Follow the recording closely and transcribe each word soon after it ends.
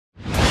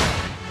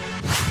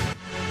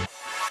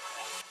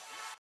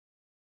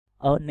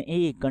Urn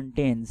A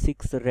contain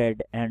 6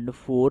 red and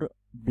 4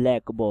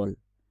 black ball,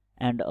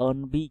 and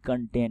urn B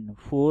contain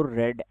 4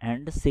 red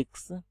and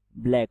 6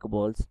 black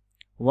balls.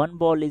 One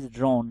ball is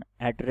drawn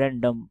at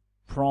random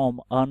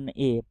from urn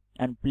A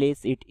and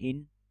place it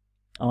in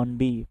urn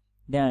B.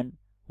 Then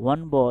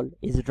one ball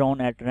is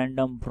drawn at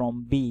random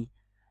from B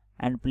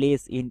and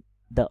place in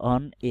the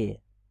urn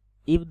A.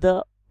 If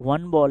the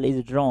one ball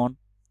is drawn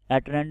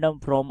at random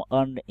from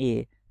urn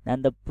A,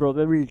 then the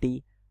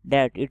probability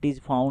that it is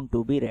found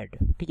to be red.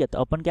 ठीक है, तो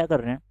अपन क्या कर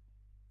रहे हैं,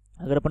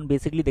 अगर अपन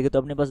basically देखें तो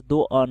अपने पास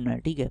दो अर्न है.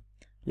 ठीक है,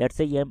 लेट्स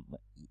से ये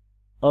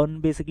अर्न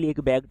बेसिकली एक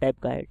बैग टाइप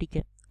का है. ठीक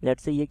है,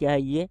 लेट्स से ये क्या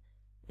है, ये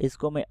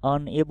इसको मैं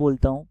अर्न ए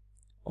बोलता हूँ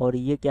और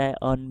ये क्या है,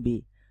 अर्न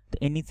बी. तो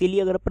इनिशियली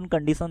अगर अपन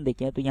कंडीशन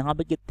देखें तो यहाँ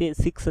पे कितने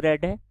 6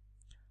 रेड है.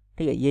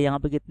 ठीक है, ये यहाँ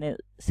पे कितने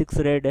 6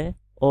 रेड है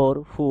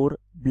और 4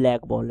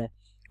 ब्लैक बॉल है.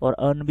 और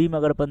अर्न बी में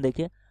अगर अपन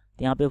देखें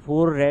तो यहाँ पे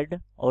 4 रेड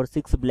और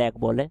 6 ब्लैक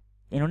बॉल है.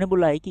 इन्होंने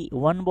बोला है कि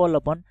वन बॉल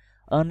अपन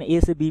अर्न ए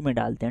से बी में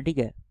डालते हैं. ठीक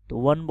है, तो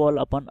वन बॉल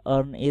अपन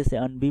अर्न ए से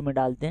अर्न बी में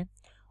डालते हैं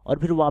और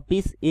फिर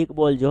वापस एक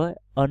बॉल जो है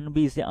अर्न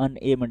बी से अर्न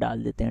ए में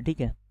डाल देते हैं. ठीक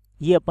है,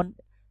 ये अपन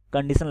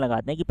कंडीशन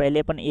लगाते हैं कि पहले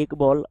अपन एक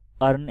बॉल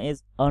अर्न ए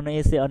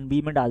से अर्न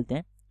बी में डालते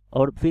हैं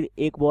और फिर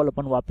एक बॉल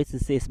अपन वापस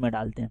इससे इसमें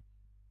डालते हैं.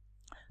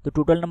 तो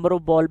total number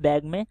of ball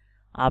bag में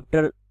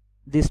आफ्टर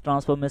दिस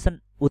ट्रांसफॉर्मेशन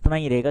उतना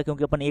ही रहेगा,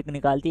 क्योंकि अपन एक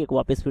निकालते एक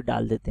वापस फिर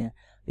डाल देते हैं.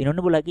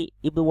 इन्होंने बोला कि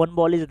if one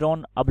ball is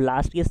drawn, अब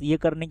लास्ट केस ये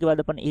करने के बाद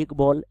अपन एक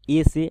बॉल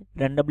ए से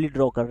रैंडमली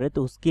ड्रॉ कर रहे हैं,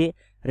 तो उसके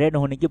रेड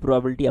होने की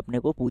प्रोबेबिलिटी अपने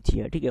को पूछी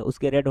है. ठीक है,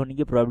 उसके रेड होने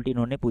की प्रोबेबिलिटी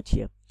इन्होंने पूछी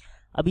है.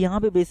 अब यहाँ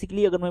पे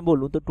बेसिकली अगर मैं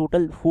बोलूँ तो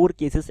टोटल 4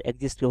 केसेस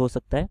एग्जिस्ट हो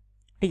सकता है.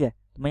 ठीक है,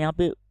 तो मैं यहाँ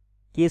पे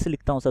केस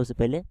लिखता हूँ. सबसे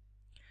पहले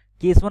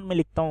केस 1 में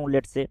लिखता हूँ,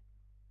 लेट्स से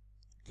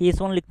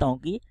केस 1 लिखता हूँ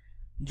कि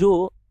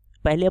जो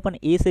पहले अपन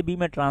ए से बी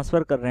में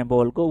ट्रांसफर कर रहे हैं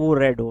बॉल को वो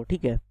रेड हो.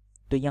 ठीक है,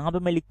 तो यहाँ पे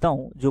मैं लिखता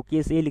हूँ जो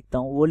केस ए लिखता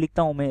हूँ वो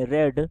लिखता हूँ मैं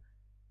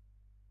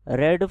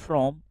red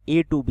from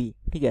A to be.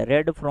 ठीक है,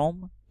 red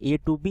from A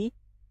to be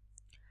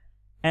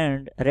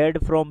and red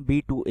from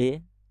B to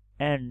A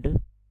and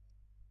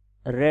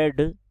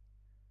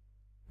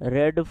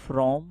red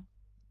from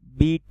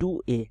B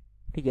to ए.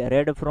 ठीक है,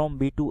 रेड फ्रॉम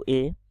बी टू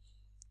ए.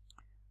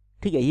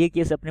 ठीक है, ये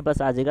केस अपने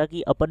पास आ जाएगा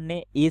कि अपन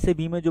ने ए से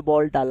बी में जो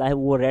बॉल डाला है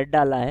वो रेड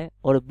डाला है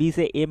और बी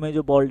से ए में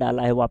जो बॉल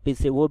डाला है वापस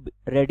से वो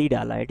रेड ही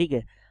डाला है. ठीक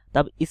है,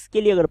 तब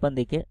इसके लिए अगर अपन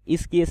देखें,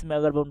 इस केस में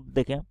अगर अपन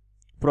देखें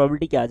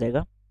प्रोबेबिलिटी क्या आ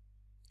जाएगा,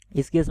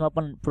 इस केस में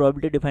अपन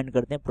प्रोबेबिलिटी डिफाइन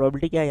करते हैं.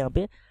 प्रोबेबिलिटी क्या है यहाँ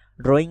पे,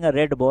 ड्रॉइंग अ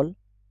रेड बॉल.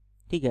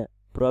 ठीक है,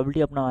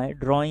 प्रोबेबिलिटी अपना है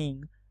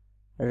drawing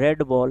a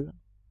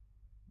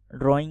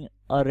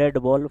red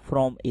ball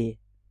from ए.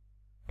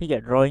 ठीक है,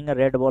 drawing a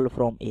red ball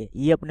from ए,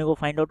 ये अपने को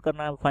फाइंड आउट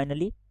करना है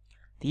फाइनली.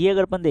 तो ये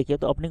अगर अपन देखें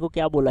तो अपने को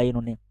क्या बोला है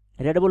इन्होंने,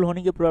 रेड बॉल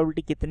होने की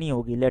प्रोबेबिलिटी कितनी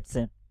होगी. लेट्स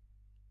से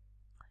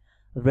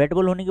रेड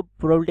बॉल होने की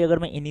प्रोबेबिलिटी अगर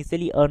मैं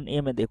इनिशियली अर्न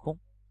ए में देखूं,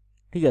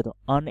 ठीक है, तो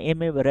अर्न ए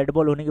में रेड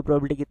बॉल होने की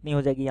प्रोबेबिलिटी कितनी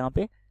हो जाएगी. यहाँ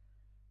पे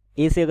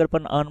ए से अगर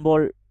अपन अर्न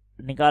बॉल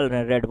निकाल रहे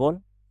हैं रेड बॉल,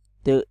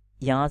 तो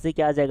यहाँ से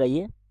क्या आ जाएगा,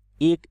 ये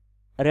एक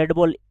रेड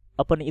बॉल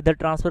अपन इधर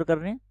ट्रांसफर कर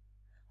रहे हैं.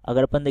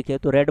 अगर अपन देखें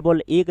तो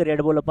एक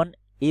रेड बॉल अपन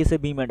ए से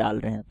बी में डाल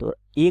रहे हैं, तो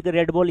एक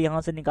रेड बॉल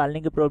यहाँ से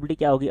निकालने की प्रोबेबिलिटी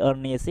क्या होगी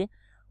अर्न ए से,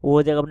 वो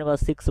हो जाएगा अपने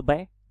पास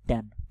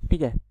 6/10.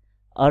 ठीक है,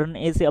 अर्न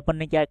ए से अपन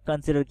ने क्या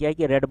कंसिडर किया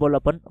कि रेड बॉल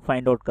अपन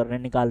फाइंड आउट कर रहे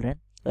हैं, निकाल रहे हैं.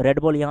 रेड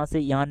बॉल यहाँ से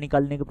यहाँ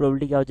निकालने की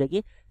प्रोबेबिलिटी क्या हो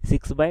जाएगी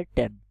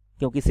 6/10,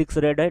 क्योंकि 6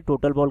 रेड है,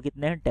 टोटल बॉल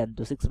कितने हैं 10,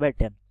 तो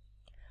 6/10.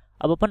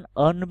 अब अपन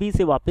अर्न बी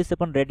से वापस से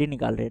अपन रेड ही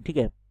निकाल रहे हैं. ठीक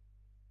है,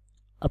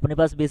 अपने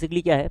पास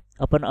बेसिकली क्या है,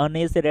 अपन अर्न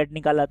ए से रेड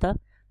निकाला था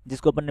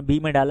जिसको अपन ने बी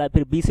में डाला,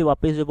 फिर बी से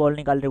वापस जो बॉल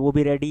निकाल रहे हैं वो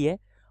भी रेड ही है,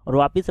 और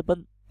वापस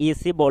अपन ए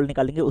से बॉल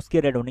निकालेंगे उसके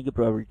रेड होने की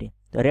प्रोबेबिलिटी.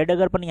 तो रेड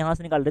अगर अपन यहाँ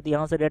से निकाल रहे तो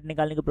यहाँ से रेड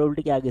निकालने की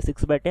प्रोबेबिलिटी क्या आ गई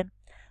 6/10.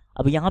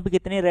 अब यहाँ पे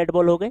कितने रेड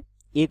बॉल हो गए,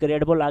 एक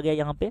रेड बॉल आ गया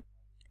यहाँ पे,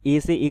 ए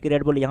से एक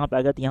रेड बॉल यहाँ पे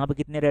आ गया, तो यहाँ पे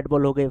कितने रेड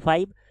बॉल हो गए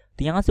 5.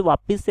 तो यहाँ से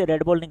वापस से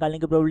रेड बॉल निकालने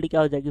की प्रोबेबिलिटी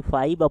क्या हो जाएगी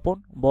 5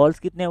 अपॉन बॉल्स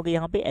कितने हो गए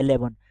यहाँ पे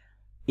 11.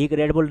 एक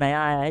रेड बॉल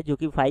नया आया है जो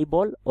कि 5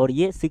 बॉल और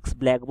ये 6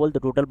 ब्लैक बॉल, तो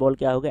टोटल बॉल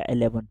क्या हो गया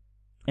 11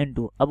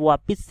 × अब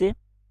वापस से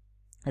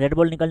रेड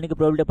बॉल निकलने की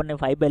प्रोबेबिलिटी अपन ने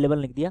 5/11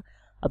 लिख दिया.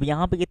 अब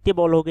यहाँ पे कितने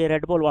बॉल हो गए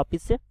रेड बॉल,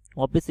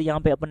 वापस से यहाँ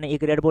पे अपन ने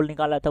एक रेड बॉल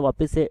निकाला था,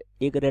 वापस से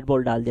एक रेड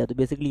बॉल डाल दिया, तो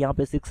बेसिकली यहाँ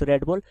पे 6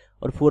 रेड बॉल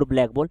और 4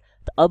 ब्लैक बॉल.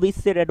 तो अब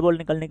इससे रेड बॉल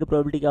निकलने की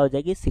प्रोबेबिलिटी क्या हो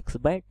जाएगी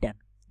 6/10.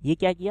 ये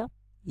क्या किया,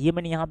 ये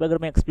मैंने यहाँ पे अगर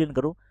मैं एक्सप्लेन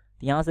करूँ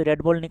तो यहाँ से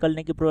रेड बॉल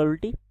निकलने की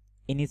प्रोबेबिलिटी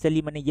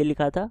इनिशियली मैंने ये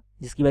लिखा था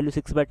जिसकी वैल्यू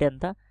 6/10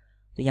 था.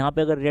 तो यहाँ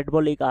पे अगर रेड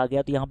बॉल एक आ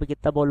गया तो यहाँ पे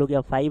कितना बॉल हो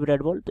गया 5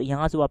 रेड बॉल. तो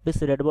यहाँ से वापस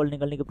से रेड बॉल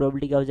निकलने की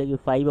प्रोबेबिलिटी क्या हो जाएगी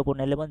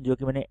 5/11, जो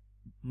कि मैंने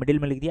मिडिल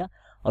में लिख दिया.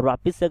 और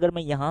वापस से अगर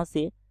मैं यहाँ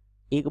से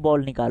एक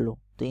बॉल निकालूँ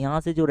तो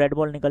यहाँ से जो रेड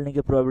बॉल निकलने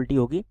की प्रोबेबिलिटी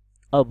होगी,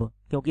 अब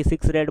क्योंकि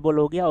 6 रेड बॉल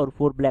हो गया और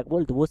 4 ब्लैक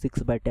बॉल, तो वो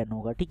 6/10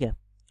 होगा. ठीक है,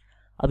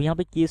 अब यहाँ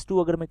पे केस 2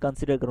 अगर मैं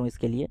कंसिडर करूँ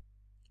इसके लिए,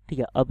 ठीक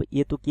है, अब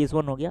ये तो केस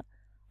 1 हो गया.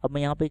 अब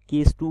मैं यहाँ पे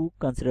केस 2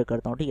 कंसिडर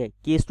करता हूँ. ठीक है,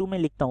 केस 2 में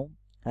लिखता हूँ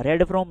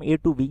red from A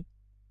to be.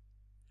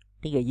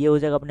 ठीक है, ये हो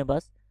जाएगा अपने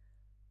पास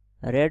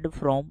red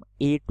from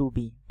A to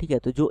be. ठीक है,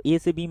 तो जो ए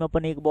से बी में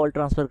अपन एक बॉल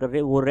ट्रांसफर कर रहे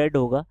हैं वो रेड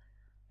होगा,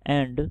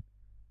 and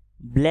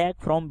black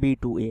from B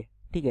to ए.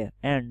 ठीक है,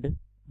 and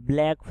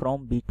black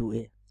from B to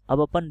ए।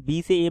 अब अपन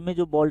बी से ए में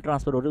जो बॉल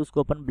ट्रांसफर हो रही है उसको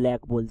अपन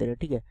ब्लैक बोलते रहे,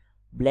 ठीक है,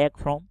 ब्लैक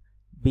फ्रॉम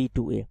बी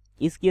टू ए।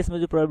 इस केस में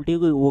जो प्रोबेबिलिटी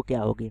होगी वो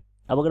क्या होगी?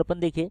 अब अगर अपन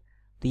देखें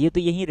तो ये तो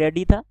यही रेड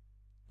ही था,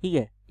 ठीक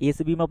है, ए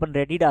से बी में अपन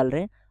रेड ही डाल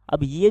रहे हैं।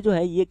 अब ये जो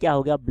है ये क्या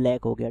हो गया?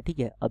 ब्लैक हो गया, ठीक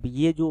है। अब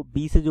ये जो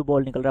बी से जो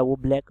बॉल निकल रहा है वो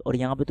ब्लैक, और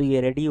यहाँ पे तो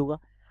ये रेड ही होगा,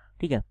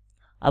 ठीक है।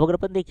 अब अगर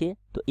अपन देखिए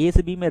तो ए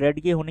से बी में रेड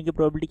के होने की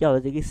प्रोबेबिलिटी क्या हो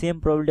जाएगी? सेम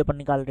प्रोबेबिलिटी अपन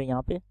निकाल रहे हैं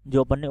यहाँ पे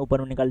जो अपन ने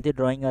ऊपर में निकाली थी,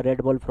 drawing a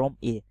red ball from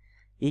ए।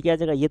 ये क्या हो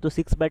जाएगा? ये तो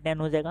 6/10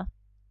 हो जाएगा।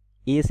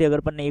 ए से अगर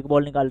अपन ने एक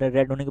बॉल निकाल रहे हैं,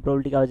 रेड होने की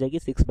प्रोबेबिलिटी क्या हो जाएगी?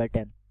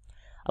 6/10।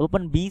 अब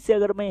अपन बी से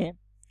अगर मैं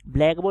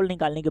ब्लैक बॉल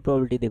निकालने की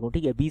प्रोबेबिलिटी देखो,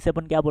 ठीक है, बी से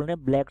अपन क्या बोल रहे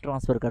हैं? ब्लैक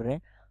ट्रांसफर कर रहे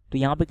हैं। तो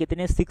यहाँ पे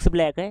कितने? 6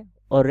 ब्लैक है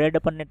और रेड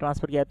अपन ने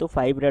ट्रांसफर किया तो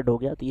 5 रेड हो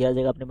गया। तो ये आ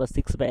जाएगा अपने पास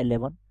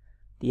 6/11।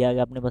 तो ये आ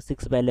गया अपने पास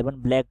 6/11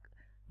 ब्लैक,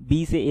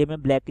 बी से ए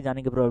में ब्लैक के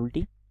जाने की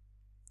प्रोबेबिलिटी।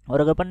 और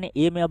अगर अपन ने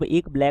ए में अब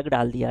एक ब्लैक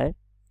डाल दिया है,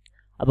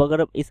 अब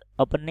अगर इस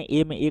अपन ने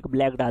ए में एक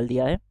ब्लैक डाल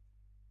दिया है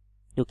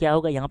तो क्या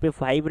होगा? यहाँ पे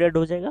 5 रेड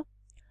हो जाएगा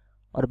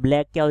और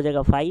ब्लैक क्या हो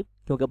जाएगा? 5,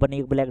 क्योंकि अपन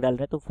एक ब्लैक डाल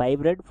रहे हैं। तो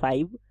 5 रेड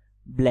 5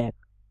 ब्लैक,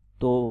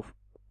 तो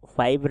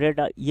 5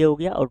 रेड ये हो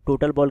गया और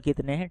टोटल बॉल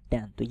कितने हैं?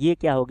 10। तो ये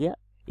क्या हो गया?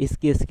 इस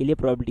केस के लिए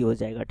प्रोबेबिलिटी हो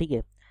जाएगा, ठीक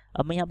है।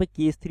 अब मैं यहाँ पे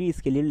केस 3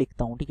 इसके लिए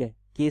लिखता हूँ, ठीक है।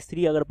 केस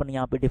 3 अगर अपन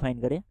यहाँ पे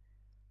डिफाइन करें,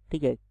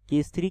 ठीक है,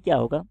 केस 3 क्या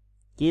होगा?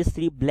 Case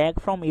 3 black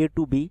from A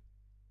to be,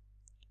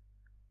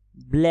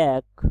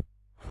 black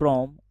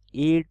from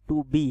A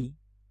to be,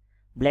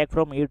 black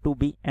from A to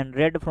be and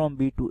red from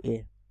B to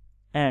A,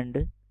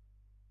 and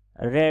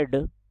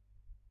red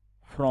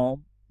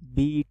from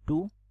B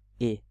to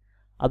ए।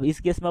 अब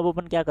इस केस में अब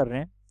अपन क्या कर रहे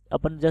हैं?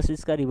 अपन जस्ट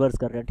इसका रिवर्स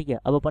कर रहे हैं, ठीक है।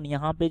 अब अपन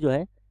यहाँ पे जो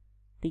है,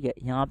 ठीक है,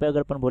 यहाँ पे अगर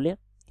अपन बोले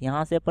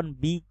यहाँ से अपन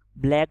बी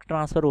ब्लैक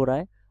ट्रांसफर हो रहा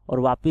है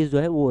और वापस जो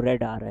है वो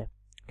रेड आ रहा है,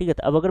 ठीक है।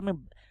 तो अब अगर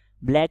मैं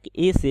ब्लैक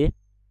ए से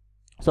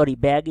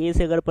बैग ए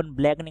से अगर अपन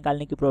ब्लैक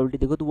निकालने की प्रोबेबिलिटी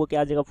देखो तो वो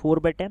क्या आ जाएगा?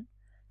 4/10,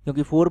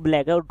 क्योंकि 4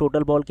 ब्लैक है और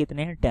टोटल बॉल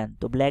कितने हैं? 10।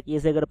 तो ब्लैक ए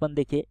से अगर अपन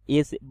देखें,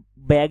 ए से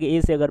बैग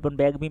ए से अगर अपन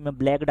बैग बी में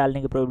ब्लैक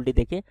डालने की प्रोबेबिलिटी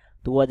देखें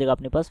तो वो आ जाएगा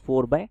अपने पास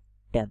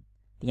 4/10।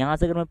 तो यहाँ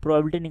से अगर मैं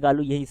प्रोबेबिलिटी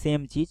निकालूँ यही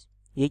सेम चीज़,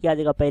 ये क्या आ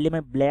जाएगा? पहले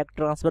मैं ब्लैक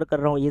ट्रांसफर कर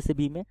रहा हूँ ए से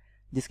बी में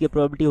जिसकी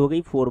प्रोबेबिलिटी हो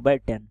गई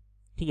 4/10,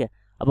 ठीक है।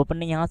 अब अपन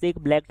ने यहाँ से एक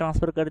ब्लैक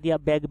ट्रांसफर कर दिया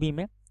बैग बी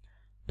में,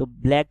 तो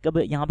ब्लैक अब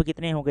यहाँ पे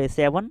कितने हो गए?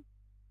 7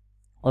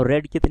 और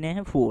रेड कितने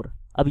हैं? 4।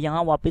 अब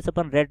यहाँ वापस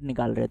अपन रेड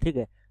निकाल रहे हैं, ठीक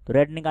है। तो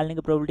रेड निकालने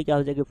की प्रोबेबिलिटी क्या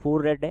हो जाएगी?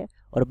 4 रेड है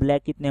और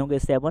ब्लैक कितने होंगे?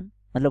 7,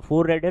 मतलब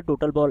 4 रेड है,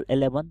 टोटल बॉल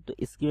 11। तो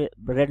इसकी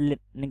रेड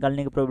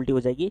निकालने की प्रोबेबिलिटी हो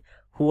जाएगी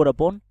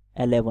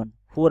 4/11,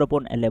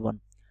 4/11।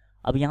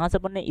 अब यहाँ से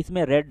अपन ने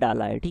इसमें रेड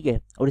डाला है, ठीक है,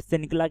 और इससे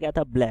निकला क्या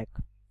था?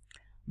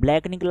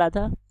 ब्लैक निकला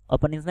था,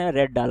 अपन इसमें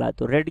रेड डाला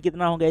तो रेड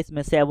कितना हो गया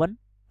इसमें? 7।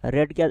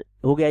 रेड क्या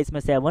हो गया इसमें?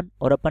 7,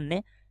 और अपन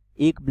ने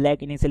एक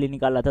ब्लैक इनिशियली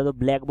निकाला था तो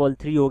ब्लैक बॉल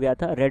 3 हो गया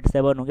था, रेड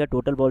 7 हो गया,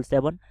 टोटल बॉल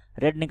 7।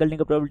 रेड निकलने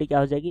की प्रोबेबिलिटी क्या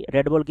हो जाएगी?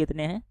 रेड बॉल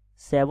कितने हैं?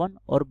 7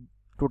 और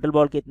टोटल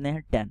बॉल कितने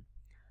हैं? 10।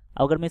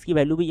 अगर मैं इसकी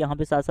वैल्यू भी यहाँ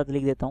पे साथ साथ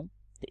लिख देता हूँ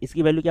तो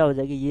इसकी वैल्यू क्या हो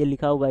जाएगी? ये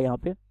लिखा होगा यहाँ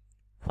पे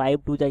 5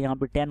 2 यहाँ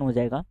पे 10 हो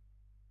जाएगा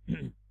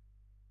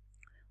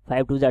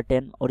 5 2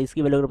 10, और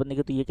इसकी वैल्यू अगर अपन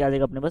देखें तो ये क्या आ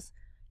जाएगा अपने पास?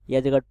 ये आ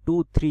जाएगा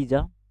 2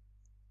 3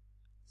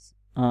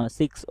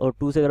 6, और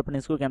 2 से अगर अपन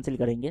इसको कैंसिल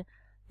करेंगे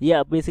ये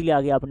अब बेसिकली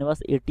आ गया अपने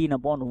पास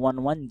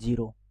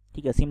 18/110,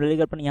 ठीक है। सिमिलरली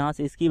अगर अपन यहाँ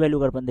से इसकी वैल्यू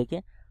अगर अपन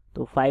देखें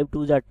तो 5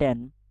 2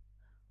 10,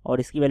 और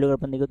इसकी वैल्यू अगर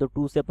अपन देखें तो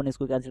 2 से अपन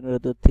इसको कैंसिल करें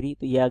तो 3,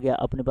 तो ये आ गया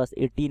अपने पास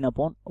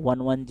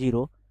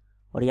 18/110।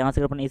 और यहाँ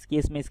से अगर अपन इस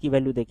केस में इसकी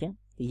वैल्यू देखें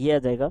तो ये आ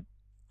जाएगा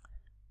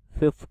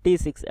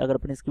 56। अगर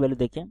अपन इसकी वैल्यू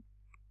देखें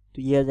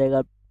तो ये आ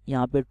जाएगा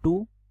यहाँ पे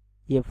 2,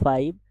 ये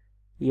 5,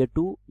 ये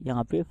 2,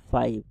 यहाँ पे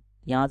 5।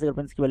 यहाँ से अगर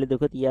अपन इसकी वैल्यू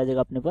देखो तो ये आ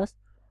जाएगा अपने पास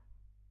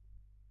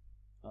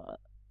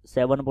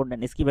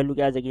 7/10। इसकी वैल्यू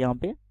क्या आ जाएगी यहाँ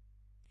पे?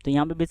 तो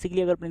यहाँ पे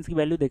बेसिकली अगर अपन इसकी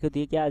वैल्यू देखें तो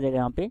ये क्या आ जाएगा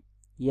यहाँ पे?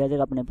 ये आ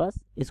जाएगा अपने पास,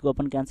 इसको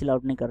अपन कैंसिल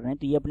आउट नहीं कर रहे हैं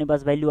तो ये अपने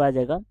पास वैल्यू आ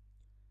जाएगा,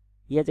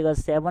 ये आ जाएगा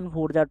 7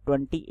 4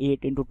 28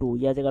 × 2,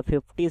 ये आ जाएगा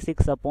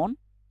 56 अपॉन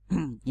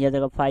ये आ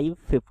जाएगा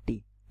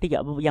 550, ठीक है।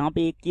 अब यहाँ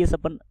पे एक केस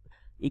अपन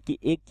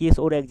एक केस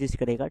और एग्जिस्ट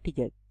करेगा, ठीक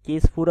है।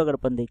 केस 4 अगर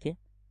अपन देखें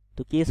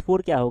तो केस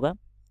 4 क्या होगा?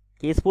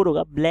 केस 4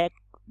 होगा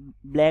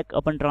ब्लैक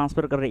अपन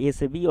ट्रांसफर कर रहे हैं ए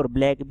से बी और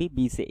ब्लैक भी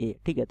बी से ए,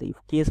 ठीक है। तो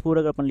केस 4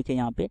 अगर अपन लिखें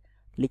यहाँ पे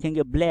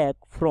लिखेंगे black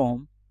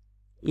from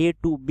A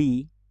to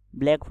be,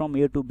 black from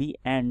A to be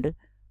and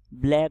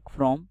black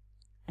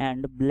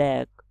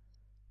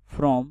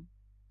from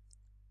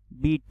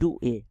B to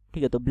ए,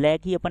 ठीक है। तो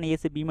ब्लैक ही अपन ए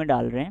से बी में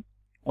डाल रहे हैं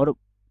और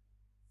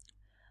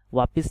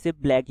वापस से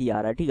ब्लैक ही आ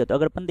रहा है, ठीक है। तो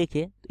अगर अपन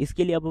देखें तो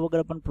इसके लिए अब अगर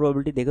अपन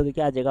प्रोबेबिलिटी देखें तो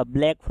क्या आ जाएगा?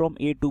 Black from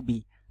A to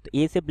be, तो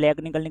ए से ब्लैक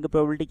निकलने की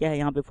प्रोबेबिलिटी क्या है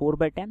यहाँ पे?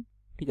 4/10,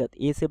 ठीक है। तो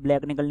ए से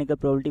ब्लैक निकलने की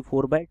प्रोबेबिलिटी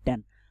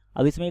 4/10।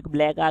 अब इसमें एक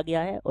ब्लैक आ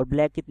गया है और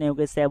ब्लैक कितने हो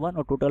गए? 7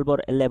 और टोटल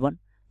बॉल 11।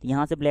 तो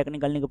यहाँ से ब्लैक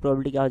निकलने की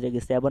प्रोबेबिलिटी क्या हो जाएगी?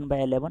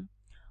 7/11,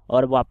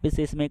 और वापस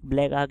से इसमें एक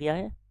ब्लैक आ गया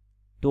है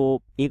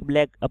तो एक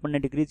ब्लैक अपन ने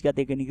डिक्रीज किया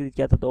था, एक इंक्रीज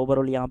किया था, तो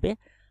ओवरऑल यहाँ पे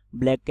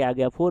ब्लैक क्या आ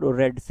गया 4 और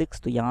रेड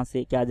 6। तो यहाँ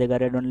से क्या आ जाएगा?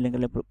 रेड होने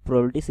निकलने की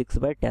प्रोबेबिलिटी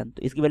 6/10।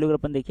 तो इसकी वैल्यू अगर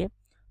अपन देखिए,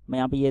 मैं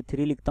यहाँ पे ये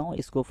 3 लिखता हूँ,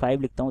 इसको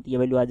 5 लिखता हूँ, तो ये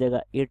वैल्यू आ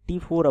जाएगा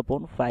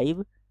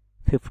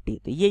 84/550।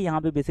 तो ये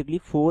यहाँ पे बेसिकली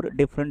 4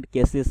 डिफरेंट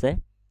केसेस है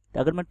तो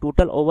अगर मैं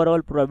टोटल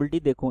ओवरऑल प्रोबेबिलिटी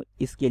देखूँ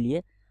इसके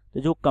लिए, तो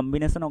जो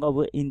कॉम्बिनेशन होगा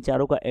वो इन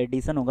चारों का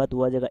एडिशन होगा,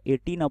 तो आ जाएगा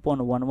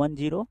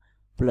 18/110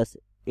 प्लस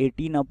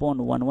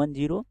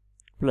 18/110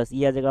 प्लस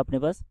ये आ जाएगा अपने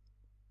पास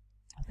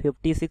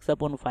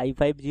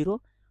 56/550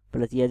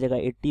 प्लस ये आ जाएगा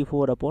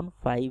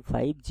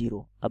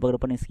 84/550। अब अगर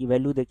अपन इसकी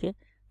वैल्यू देखें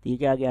तो ये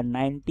क्या आ गया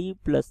 90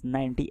 प्लस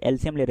 90,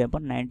 एलसीएम ले रहे हैं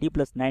अपन, 90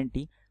 प्लस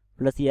 90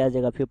 प्लस ये आ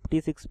जाएगा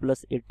 56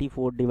 प्लस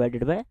 84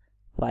 डिवाइडेड बाय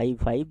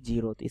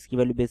 550। तो इसकी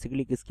वैल्यू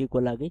बेसिकली किसकी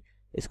इक्वल आ गई,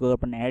 इसको अगर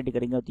अपन ऐड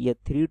करेंगे तो ये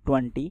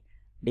 320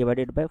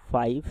 डिवाइडेड बाय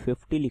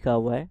 550 लिखा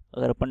हुआ है।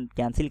 अगर अपन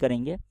कैंसिल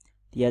करेंगे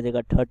तो ये आ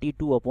जाएगा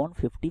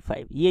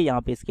 32/55। ये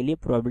यहाँ पे इसके लिए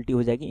प्रोबेबिलिटी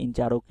हो जाएगी इन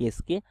चारों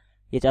केस के।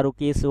 ये चारों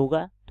केस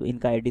होगा तो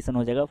इनका एडिशन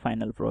हो जाएगा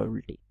फाइनल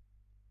प्रोबेबिलिटी।